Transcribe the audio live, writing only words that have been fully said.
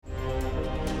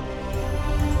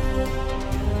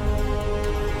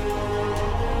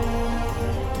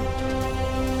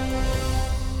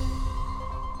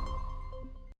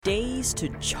ways to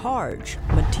charge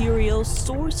materials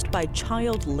sourced by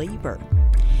child labor.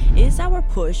 Is our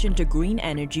push into green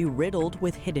energy riddled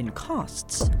with hidden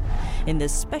costs? In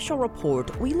this special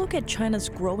report, we look at China's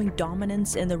growing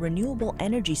dominance in the renewable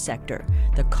energy sector,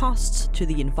 the costs to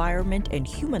the environment and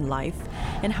human life,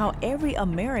 and how every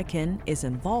American is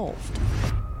involved.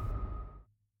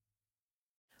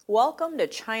 Welcome to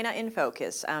China in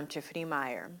Focus. I'm Tiffany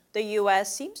Meyer. The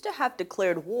U.S. seems to have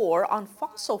declared war on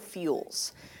fossil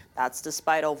fuels. That's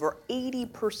despite over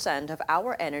 80% of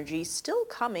our energy still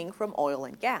coming from oil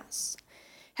and gas.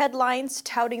 Headlines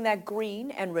touting that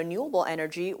green and renewable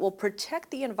energy will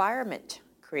protect the environment,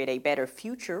 create a better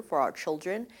future for our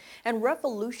children, and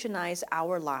revolutionize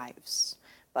our lives.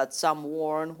 But some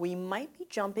warn we might be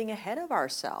jumping ahead of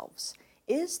ourselves.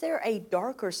 Is there a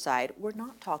darker side we're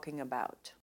not talking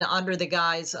about? Under the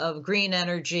guise of green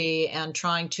energy and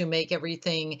trying to make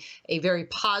everything a very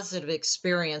positive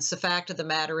experience. The fact of the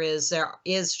matter is there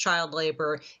is child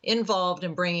labor involved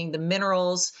in bringing the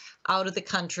minerals out of the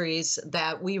countries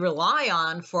that we rely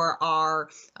on for our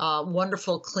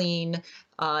wonderful clean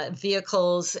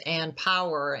vehicles and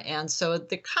power. And so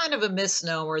they're kind of a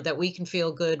misnomer that we can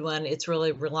feel good when it's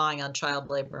really relying on child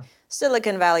labor.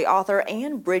 Silicon Valley author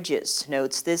Ann Bridges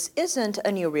notes this isn't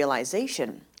a new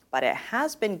realization, but it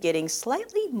has been getting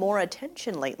slightly more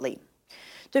attention lately.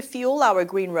 To fuel our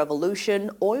green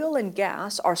revolution, oil and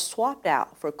gas are swapped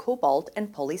out for cobalt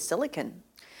and polysilicon.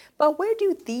 But where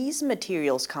do these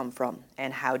materials come from,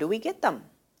 and how do we get them?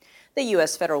 The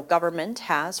U.S. federal government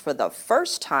has, for the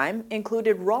first time,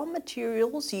 included raw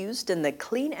materials used in the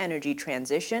clean energy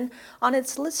transition on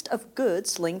its list of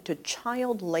goods linked to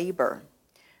child labor.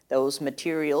 Those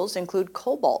materials include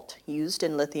cobalt, used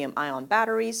in lithium-ion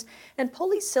batteries, and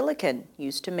polysilicon,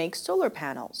 used to make solar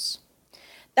panels.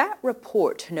 That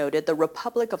report noted the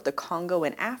Republic of the Congo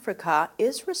in Africa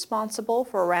is responsible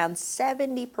for around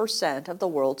 70% of the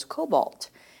world's cobalt,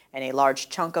 and a large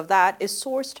chunk of that is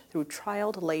sourced through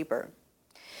child labor.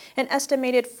 An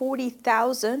estimated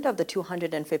 40,000 of the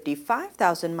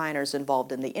 255,000 miners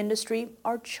involved in the industry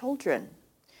are children.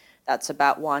 That's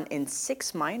about 1 in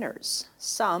 6 miners.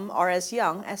 Some are as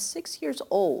young as 6 years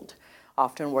old,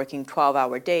 often working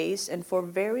 12-hour days and for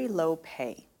very low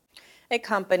pay. A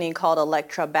company called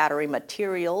Electra Battery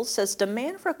Materials says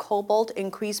demand for cobalt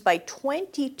increased by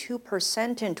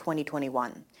 22% in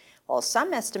 2021, while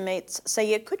some estimates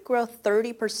say it could grow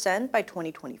 30% by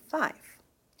 2025.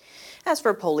 As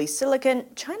for polysilicon,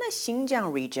 China's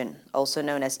Xinjiang region, also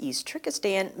known as East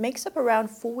Turkestan, makes up around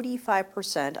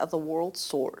 45% of the world's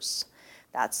source.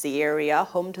 That's the area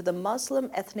home to the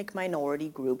Muslim ethnic minority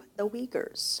group, the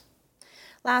Uyghurs.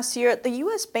 Last year, the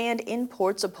U.S. banned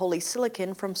imports of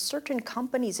polysilicon from certain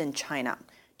companies in China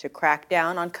to crack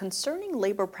down on concerning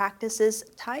labor practices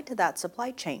tied to that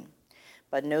supply chain.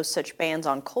 But no such bans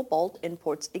on cobalt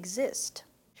imports exist.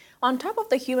 On top of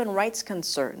the human rights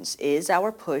concerns is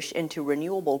our push into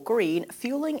renewable green,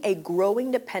 fueling a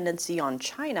growing dependency on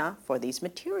China for these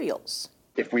materials.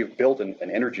 If we've built an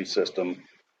energy system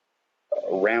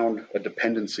around a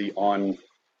dependency on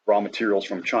raw materials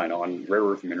from China, on rare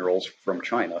earth minerals from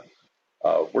China,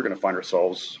 we're going to find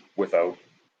ourselves without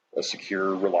a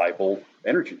secure, reliable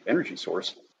energy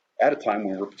source at a time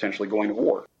when we're potentially going to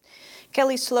war.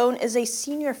 Kelly Sloan is a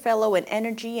senior fellow in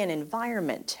energy and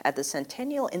environment at the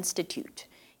Centennial Institute.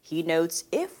 He notes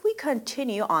if we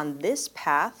continue on this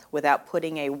path without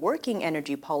putting a working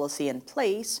energy policy in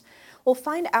place, we'll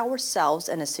find ourselves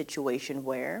in a situation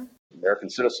where American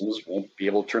citizens won't be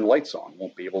able to turn lights on,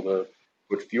 won't be able to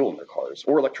put fuel in their cars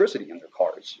or electricity in their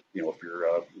cars. If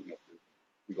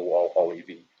you go all EV,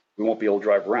 we won't be able to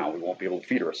drive around. We won't be able to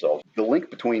feed ourselves. The link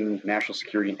between national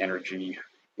security and energy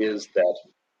is that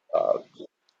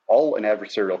all an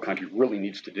adversarial country really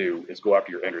needs to do is go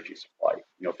after your energy supply.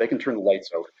 If they can turn the lights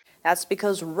out. That's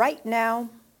because right now,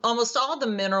 almost all the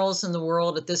minerals in the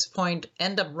world at this point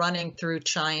end up running through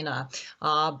China.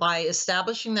 By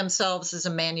establishing themselves as a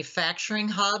manufacturing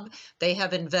hub, they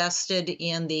have invested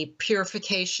in the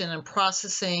purification and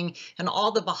processing and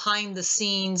all the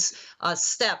behind-the-scenes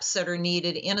steps that are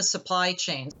needed in a supply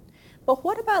chain. But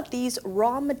what about these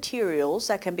raw materials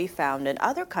that can be found in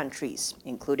other countries,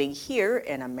 including here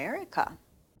in America?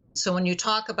 So when you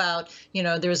talk about,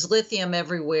 there's lithium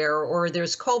everywhere or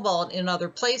there's cobalt in other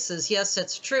places, yes,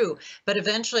 that's true. But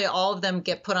eventually all of them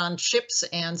get put on ships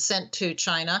and sent to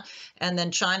China. And then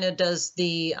China does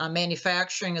the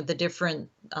manufacturing of the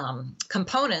different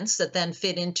components that then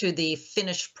fit into the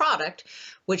finished product,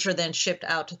 which are then shipped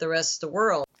out to the rest of the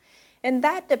world. And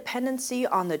that dependency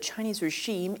on the Chinese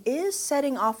regime is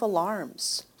setting off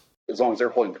alarms. As long as they're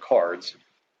holding the cards,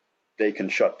 they can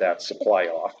shut that supply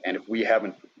off. And if we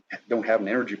haven't don't have an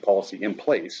energy policy in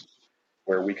place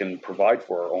where we can provide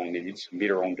for our own needs,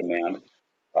 meet our own demand,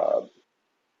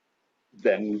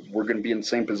 then we're going to be in the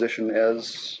same position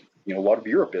as a lot of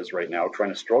Europe is right now, trying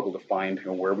to struggle to find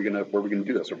where are we going to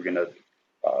do this? Are we going to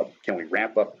can we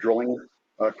ramp up drilling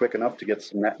quick enough to get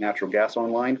some natural gas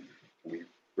online? Can we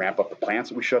ramp up the plants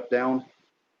that we shut down?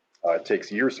 It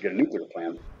takes years to get a nuclear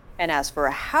plant. And as for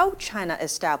how China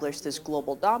established this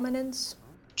global dominance,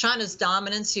 China's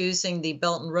dominance using the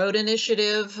Belt and Road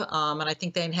Initiative, and I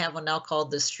think they have one now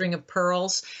called the String of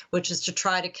Pearls, which is to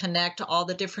try to connect all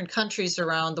the different countries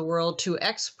around the world to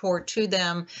export to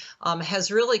them,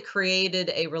 has really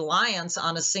created a reliance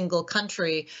on a single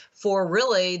country for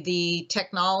really the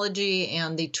technology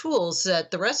and the tools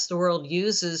that the rest of the world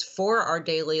uses for our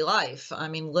daily life. I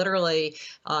mean, literally,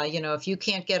 if you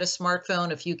can't get a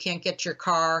smartphone, if you can't get your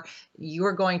car,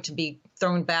 you're going to be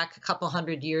thrown back a couple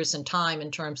hundred years in time in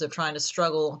terms of trying to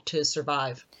struggle to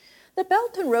survive. The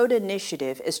Belt and Road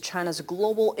Initiative is China's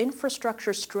global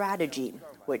infrastructure strategy,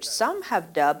 which some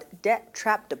have dubbed debt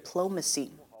trap diplomacy.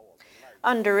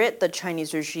 Under it, the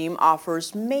Chinese regime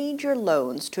offers major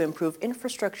loans to improve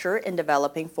infrastructure in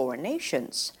developing foreign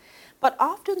nations, but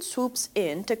often swoops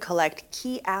in to collect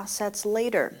key assets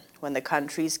later when the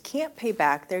countries can't pay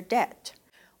back their debt.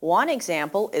 One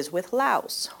example is with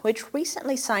Laos, which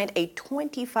recently signed a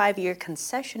 25-year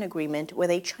concession agreement with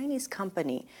a Chinese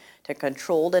company to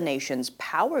control the nation's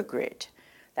power grid.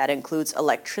 That includes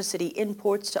electricity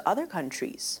imports to other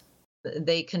countries.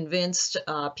 They convinced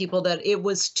people that it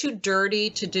was too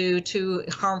dirty to do, too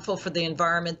harmful for the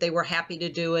environment. They were happy to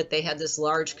do it. They had this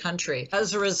large country.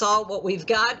 As a result, what we've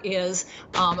got is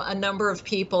a number of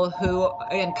people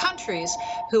in countries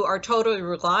who are totally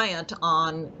reliant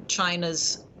on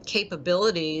China's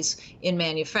capabilities in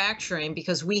manufacturing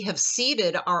because we have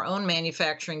ceded our own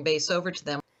manufacturing base over to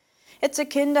them. It's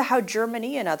akin to how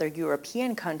Germany and other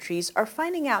European countries are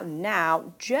finding out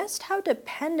now just how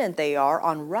dependent they are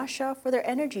on Russia for their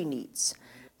energy needs.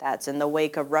 That's in the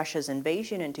wake of Russia's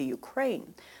invasion into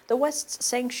Ukraine, the West's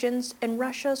sanctions, and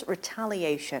Russia's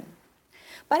retaliation.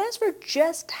 But as for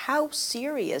just how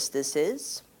serious this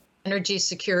is, energy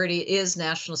security is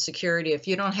national security. If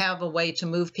you don't have a way to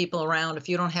move people around, if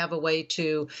you don't have a way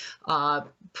to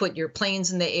put your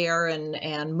planes in the air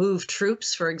and move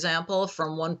troops, for example,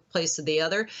 from one place to the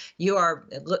other, you are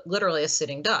literally a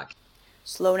sitting duck.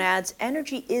 Sloan adds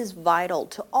energy is vital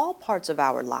to all parts of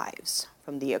our lives,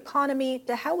 from the economy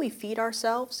to how we feed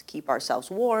ourselves, keep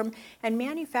ourselves warm, and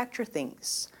manufacture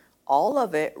things. All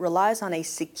of it relies on a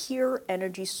secure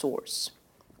energy source.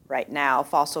 Right now,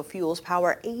 fossil fuels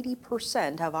power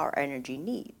 80% of our energy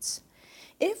needs.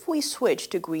 If we switch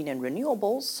to green and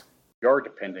renewables, we are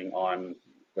depending on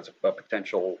what's a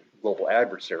potential global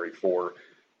adversary for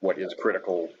what is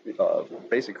critical,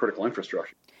 basic critical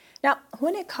infrastructure. Now,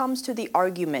 when it comes to the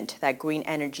argument that green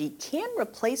energy can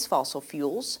replace fossil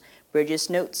fuels, Bridges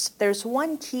notes there's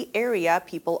one key area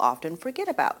people often forget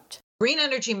about. Green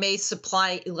energy may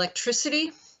supply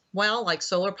electricity, well, like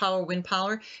solar power, wind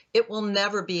power. It will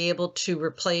never be able to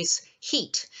replace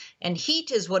heat. And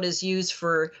heat is what is used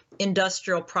for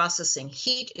industrial processing.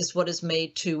 Heat is what is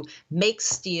made to make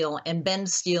steel and bend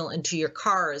steel into your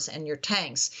cars and your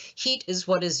tanks. Heat is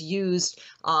what is used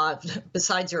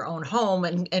besides your own home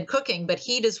and cooking, but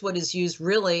heat is what is used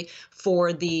really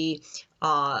for the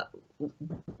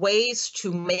ways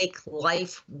to make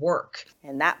life work.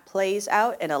 And that plays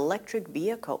out in electric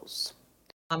vehicles.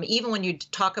 Even when you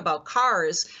talk about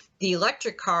cars, the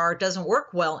electric car doesn't work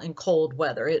well in cold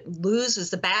weather. It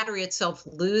loses, the battery itself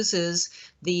loses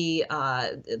the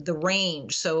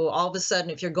range. So all of a sudden,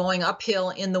 if you're going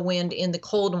uphill in the wind in the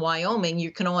cold in Wyoming,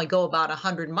 you can only go about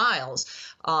 100 miles.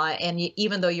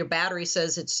 Even though your battery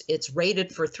says it's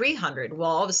rated for 300,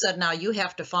 well, all of a sudden now you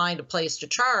have to find a place to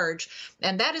charge.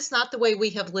 And that is not the way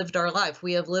we have lived our life.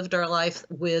 We have lived our life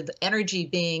with energy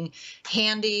being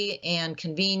handy and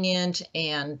convenient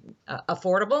and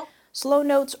affordable. Sloan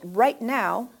notes right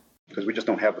now, because we just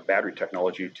don't have the battery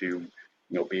technology to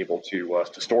be able to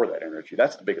store that energy.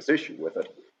 That's the biggest issue with it.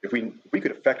 If we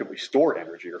could effectively store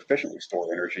energy or efficiently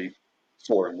store energy,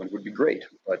 solar and wind would be great,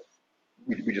 but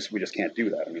we just can't do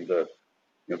that. I mean, the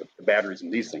batteries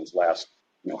in these things last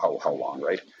how long,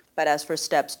 right? But as for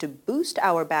steps to boost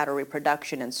our battery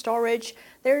production and storage,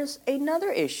 there's another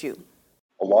issue.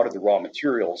 A lot of the raw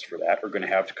materials for that are going to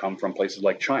have to come from places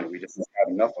like China. We just don't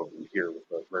have enough of them here with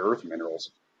the rare earth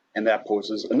minerals. And that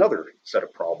poses another set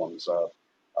of problems.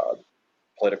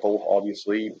 Political,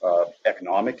 obviously,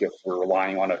 economic, if we're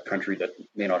relying on a country that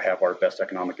may not have our best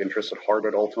economic interests at heart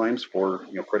at all times for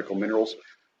critical minerals.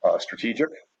 Strategic,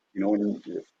 when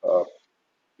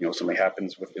if something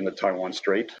happens within the Taiwan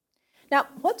Strait, Now,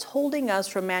 what's holding us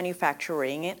from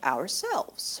manufacturing it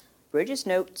ourselves? Bridges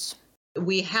notes.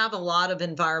 We have a lot of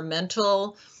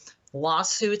environmental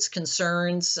lawsuits,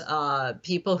 concerns,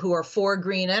 people who are for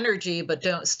green energy but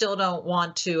still don't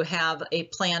want to have a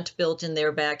plant built in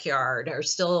their backyard, or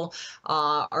still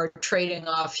are trading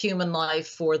off human life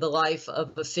for the life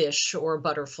of a fish or a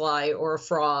butterfly or a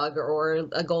frog or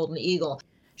a golden eagle.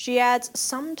 She adds,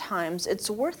 sometimes it's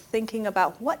worth thinking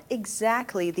about what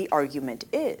exactly the argument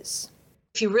is.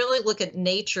 If you really look at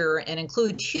nature and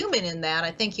include human in that,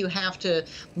 I think you have to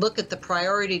look at the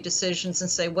priority decisions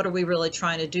and say, what are we really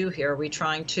trying to do here? Are we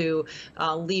trying to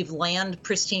leave land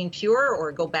pristine pure,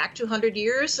 or go back 200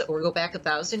 years, or go back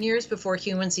 1,000 years before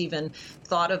humans even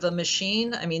thought of a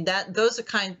machine? I mean, those are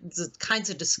kinds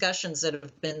of discussions that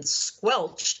have been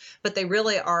squelched, but they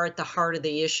really are at the heart of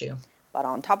the issue. But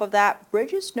on top of that,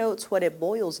 Bridges notes what it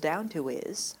boils down to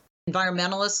is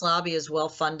environmentalist lobby is well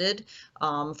funded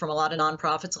from a lot of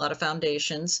nonprofits, a lot of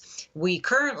foundations. We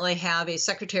currently have a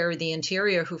Secretary of the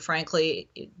Interior who, frankly,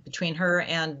 between her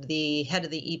and the head of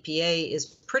the EPA, is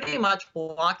pretty much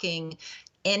blocking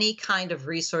any kind of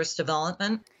resource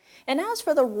development. And as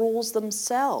for the rules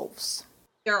themselves,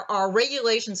 there are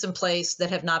regulations in place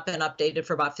that have not been updated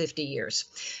for about 50 years,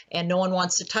 and no one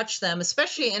wants to touch them,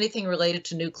 especially anything related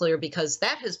to nuclear, because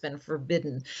that has been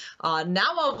forbidden. Now,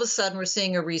 all of a sudden, we're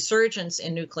seeing a resurgence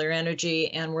in nuclear energy,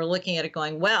 and we're looking at it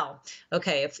going, well,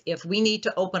 okay, if we need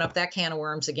to open up that can of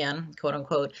worms again, quote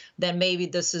unquote, then maybe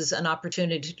this is an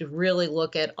opportunity to really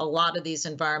look at a lot of these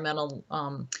environmental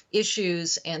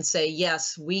issues and say,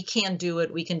 yes, we can do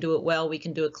it well, we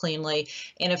can do it cleanly.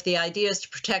 And if the idea is to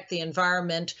protect the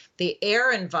environment, the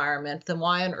air environment, then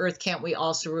why on earth can't we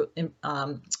also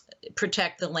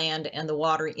protect the land and the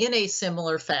water in a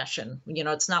similar fashion? You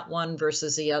know, it's not one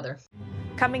versus the other.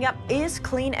 Coming up, is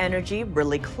clean energy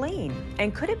really clean?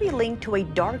 And could it be linked to a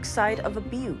dark side of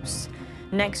abuse?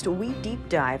 Next, we deep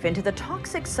dive into the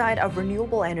toxic side of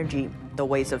renewable energy, the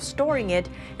ways of storing it,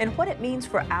 and what it means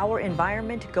for our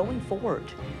environment going forward.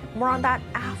 More on that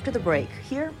after the break,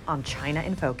 here on China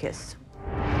in Focus.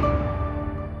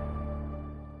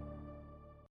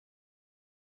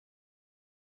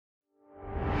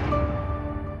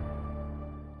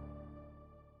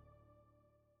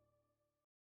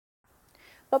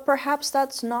 But perhaps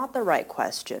that's not the right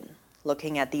question.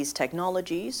 Looking at these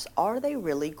technologies, are they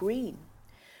really green?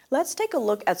 Let's take a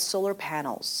look at solar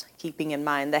panels, keeping in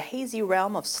mind the hazy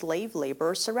realm of slave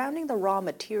labor surrounding the raw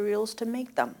materials to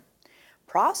make them.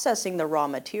 Processing the raw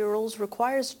materials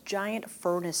requires giant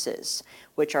furnaces,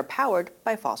 which are powered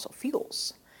by fossil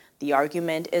fuels. The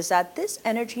argument is that this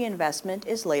energy investment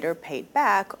is later paid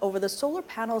back over the solar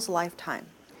panel's lifetime.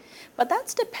 But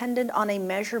that's dependent on a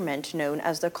measurement known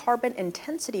as the carbon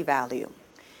intensity value.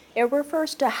 It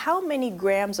refers to how many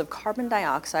grams of carbon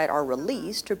dioxide are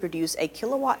released to produce a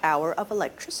kilowatt hour of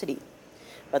electricity.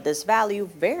 But this value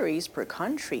varies per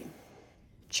country.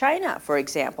 China, for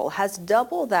example, has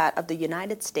double that of the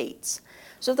United States.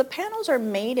 So if the panels are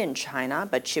made in China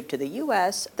but shipped to the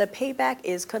US, the payback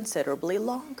is considerably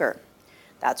longer.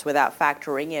 That's without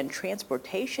factoring in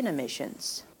transportation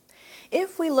emissions.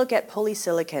 If we look at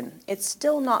polysilicon, it's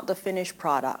still not the finished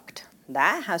product.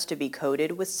 That has to be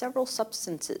coated with several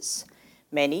substances.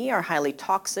 Many are highly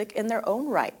toxic in their own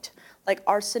right, like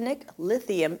arsenic,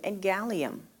 lithium, and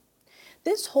gallium.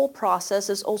 This whole process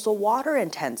is also water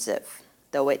intensive,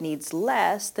 though it needs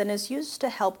less than is used to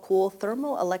help cool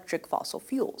thermoelectric fossil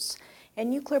fuels and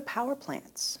nuclear power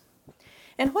plants.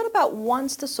 And what about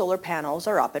once the solar panels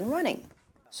are up and running?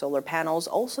 Solar panels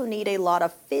also need a lot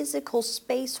of physical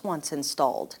space once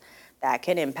installed. That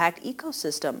can impact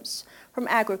ecosystems, from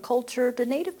agriculture to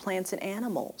native plants and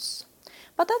animals.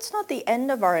 But that's not the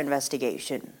end of our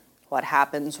investigation. What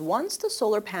happens once the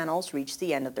solar panels reach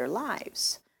the end of their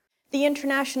lives? The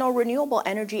International Renewable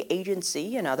Energy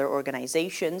Agency and other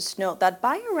organizations note that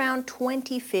by around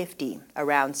 2050,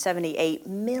 around 78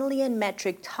 million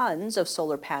metric tons of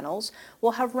solar panels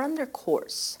will have run their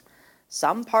course.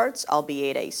 Some parts,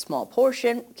 albeit a small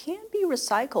portion, can be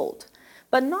recycled,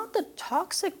 but not the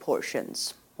toxic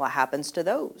portions. What happens to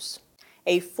those?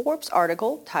 A Forbes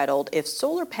article titled, "If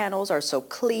Solar Panels Are So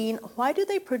Clean, Why Do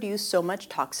They Produce So Much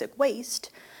Toxic Waste?"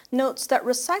 notes that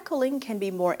recycling can be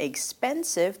more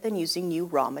expensive than using new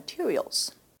raw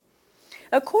materials.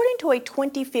 According to a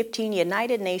 2015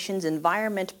 United Nations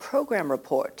Environment Program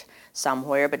report,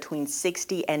 somewhere between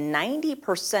 60 and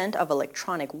 90% of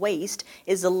electronic waste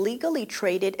is illegally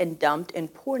traded and dumped in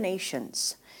poor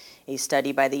nations. A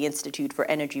study by the Institute for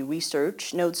Energy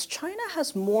Research notes China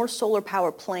has more solar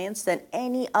power plants than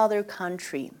any other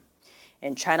country.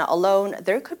 In China alone,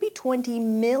 there could be 20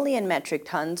 million metric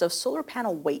tons of solar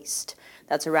panel waste.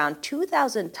 That's around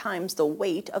 2,000 times the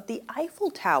weight of the Eiffel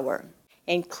Tower.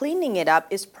 And cleaning it up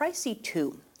is pricey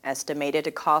too, estimated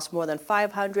to cost more than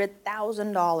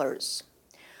 $500,000.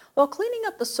 While cleaning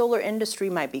up the solar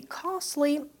industry might be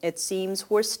costly, it seems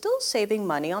we're still saving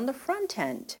money on the front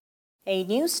end. A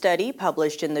new study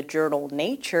published in the journal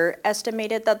Nature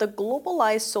estimated that the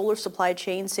globalized solar supply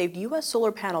chain saved U.S.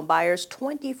 solar panel buyers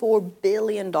 $24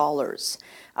 billion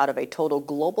out of a total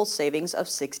global savings of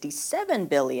 $67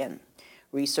 billion.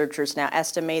 Researchers now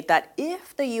estimate that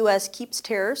if the U.S. keeps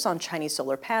tariffs on Chinese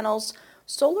solar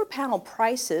panel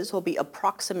prices will be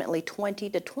approximately 20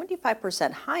 to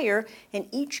 25% higher in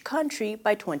each country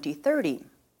by 2030.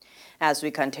 As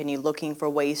we continue looking for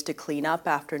ways to clean up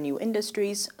after new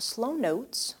industries, Sloan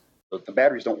notes. The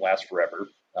batteries don't last forever,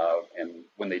 and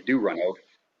when they do run out,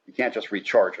 you can't just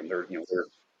recharge them. They're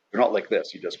not like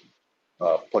this. You just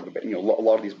plug them. A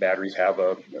lot of these batteries have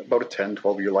about a 10,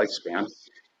 12-year lifespan,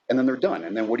 and then they're done.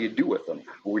 And then what do you do with them?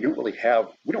 Well, we don't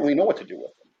really know what to do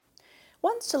with them.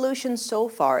 One solution so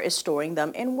far is storing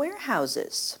them in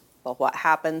warehouses. But what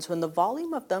happens when the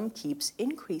volume of them keeps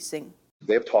increasing?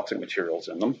 They have toxic materials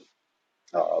in them.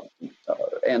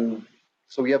 And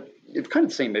so it's kind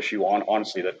of the same issue,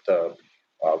 honestly, that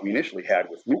we initially had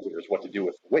with nuclear, is what to do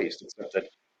with the waste, except that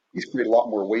these create a lot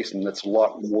more waste and it's a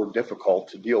lot more difficult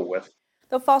to deal with.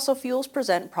 The fossil fuels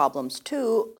present problems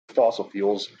too. Fossil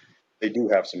fuels, they do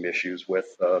have some issues with,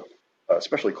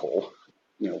 especially coal,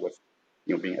 with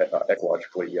being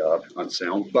ecologically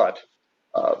unsound. But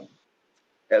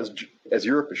as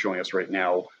Europe is showing us right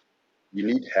now, you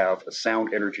need to have a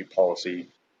sound energy policy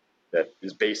that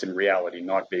is based in reality,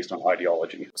 not based on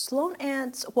ideology. Sloan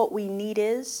adds, what we need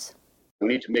is? We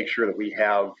need to make sure that we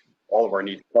have all of our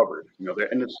needs covered.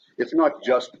 And it's not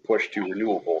just a push to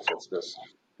renewables. It's this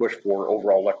push for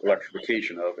overall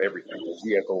electrification of everything. There's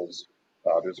vehicles.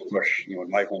 There's a push, in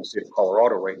my home state of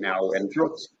Colorado right now, and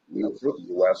throughout the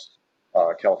U.S.,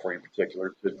 California in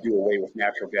particular, to do away with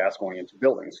natural gas going into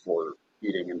buildings for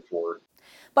heating and for.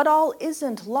 But all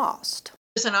isn't lost.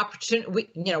 There's an opportunity.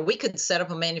 We could set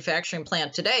up a manufacturing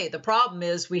plant today. The problem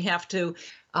is we have to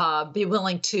be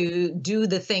willing to do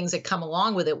the things that come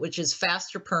along with it, which is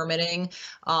faster permitting,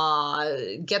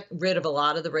 get rid of a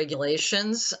lot of the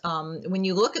regulations. When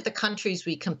you look at the countries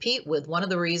we compete with, one of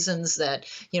the reasons that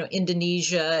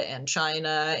Indonesia and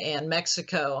China and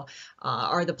Mexico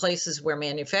are the places where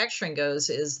manufacturing goes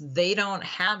is they don't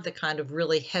have the kind of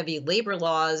really heavy labor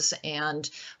laws and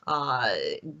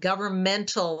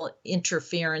governmental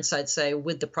interference, I'd say,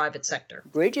 with the private sector.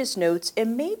 Bridges notes it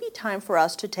may be time for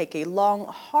us to take a long,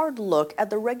 hard look at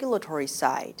the regulatory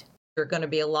side. There are going to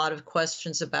be a lot of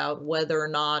questions about whether or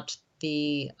not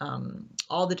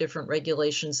all the different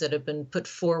regulations that have been put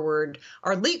forward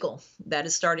are legal. That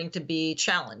is starting to be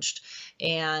challenged.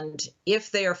 And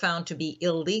if they are found to be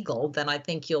illegal, then I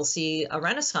think you'll see a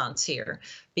renaissance here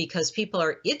because people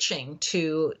are itching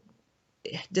to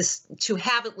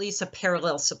have at least a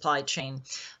parallel supply chain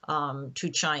to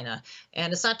China.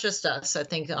 And it's not just us. I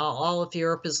think all of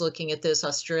Europe is looking at this.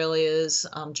 Australia is,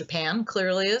 Japan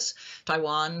clearly is,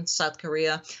 Taiwan, South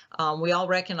Korea. We all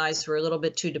recognize we're a little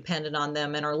bit too dependent on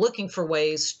them and are looking for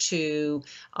ways to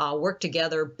work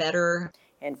together better.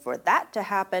 And for that to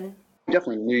happen, we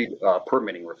definitely need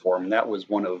permitting reform. And that was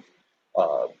one of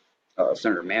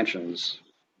Senator Manchin's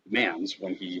demands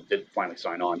when he did finally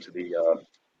sign on to the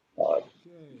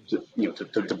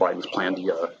to Biden's plan,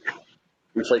 the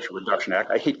Inflation Reduction Act.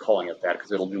 I hate calling it that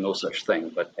because it'll do no such thing.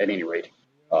 But at any rate,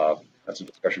 that's a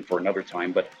discussion for another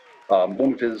time. But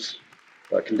one of his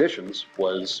conditions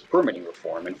was permitting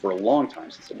reform, and for a long time,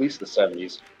 since at least the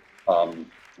 70s, and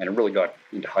it really got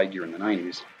into high gear in the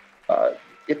 90s,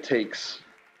 it takes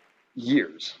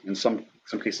years, in some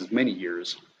cases many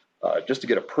years, just to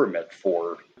get a permit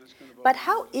for. But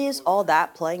how is all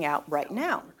that playing out right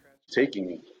now?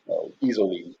 Taking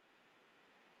easily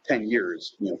 10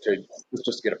 years, to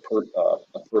just get a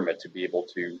permit to be able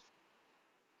to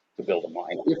build a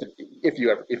mine, if you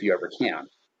ever can.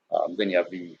 Then you have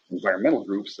the environmental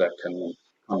groups that can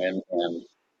come in and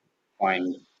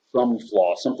find some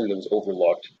flaw, something that was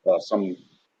overlooked, some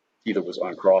T that was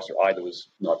uncrossed or I that was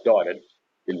not dotted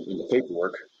in the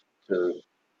paperwork to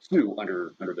sue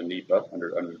under the NEPA,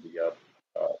 under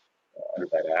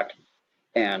that act,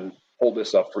 and hold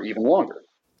this up for even longer.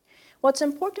 What's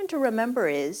important to remember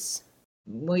is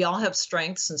we all have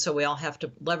strengths, and so we all have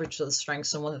to leverage those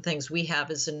strengths. And one of the things we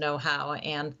have is the know-how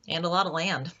and a lot of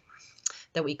land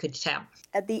that we could tap.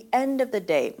 At the end of the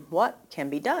day, what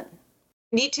can be done?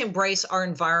 We need to embrace our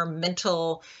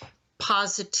environmental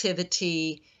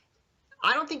positivity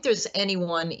I don't think there's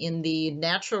anyone in the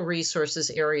natural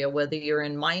resources area, whether you're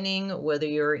in mining, whether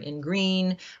you're in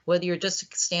green, whether you're just a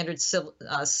standard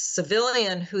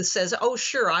civilian who says, oh,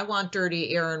 sure, I want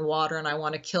dirty air and water and I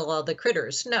want to kill all the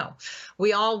critters. No,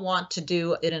 we all want to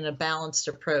do it in a balanced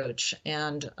approach.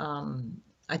 And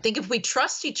I think if we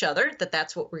trust each other that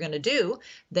that's what we're going to do,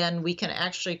 then we can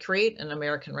actually create an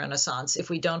American Renaissance. If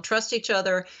we don't trust each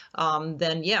other,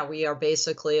 then yeah, we are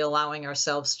basically allowing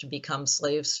ourselves to become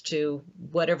slaves to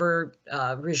whatever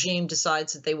regime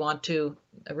decides that they want to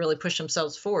really push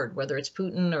themselves forward, whether it's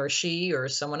Putin or Xi or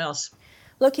someone else.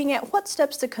 Looking at what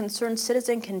steps the concerned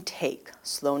citizen can take,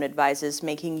 Sloan advises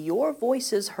making your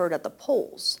voices heard at the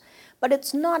polls. But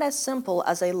it's not as simple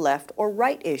as a left or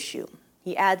right issue.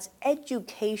 He adds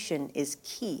education is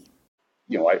key.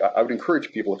 I would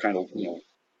encourage people to kind of,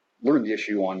 learn the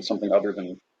issue on something other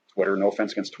than Twitter. No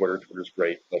offense against Twitter. Twitter's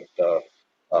great, but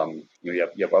you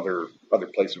have other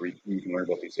places where you can learn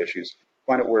about these issues.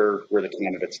 Find out where the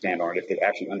candidates stand on it, if they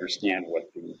actually understand what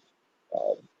the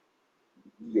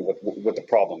what the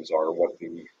problems are, what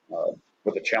the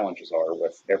challenges are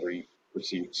with every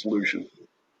perceived solution.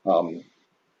 I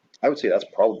would say that's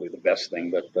probably the best thing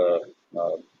that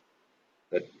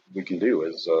we can do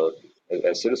as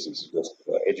citizens, just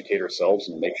educate ourselves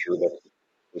and make sure that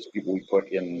those people we put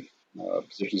in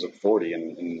positions of authority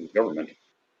in government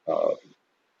are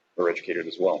educated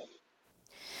as well.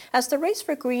 As the race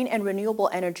for green and renewable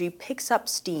energy picks up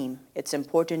steam, it's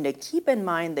important to keep in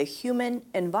mind the human,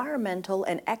 environmental,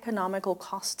 and economical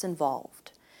costs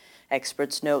involved.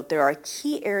 Experts note there are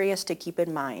key areas to keep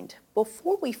in mind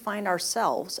before we find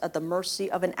ourselves at the mercy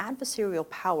of an adversarial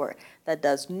power that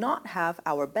does not have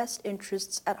our best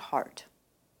interests at heart.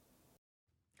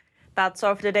 That's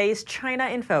all for today's China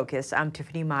in Focus. I'm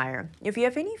Tiffany Meyer. If you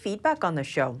have any feedback on the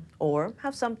show or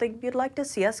have something you'd like to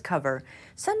see us cover,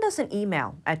 send us an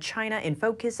email at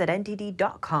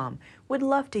chinainfocus@ntd.com. We'd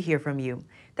love to hear from you.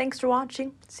 Thanks for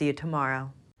watching. See you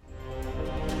tomorrow.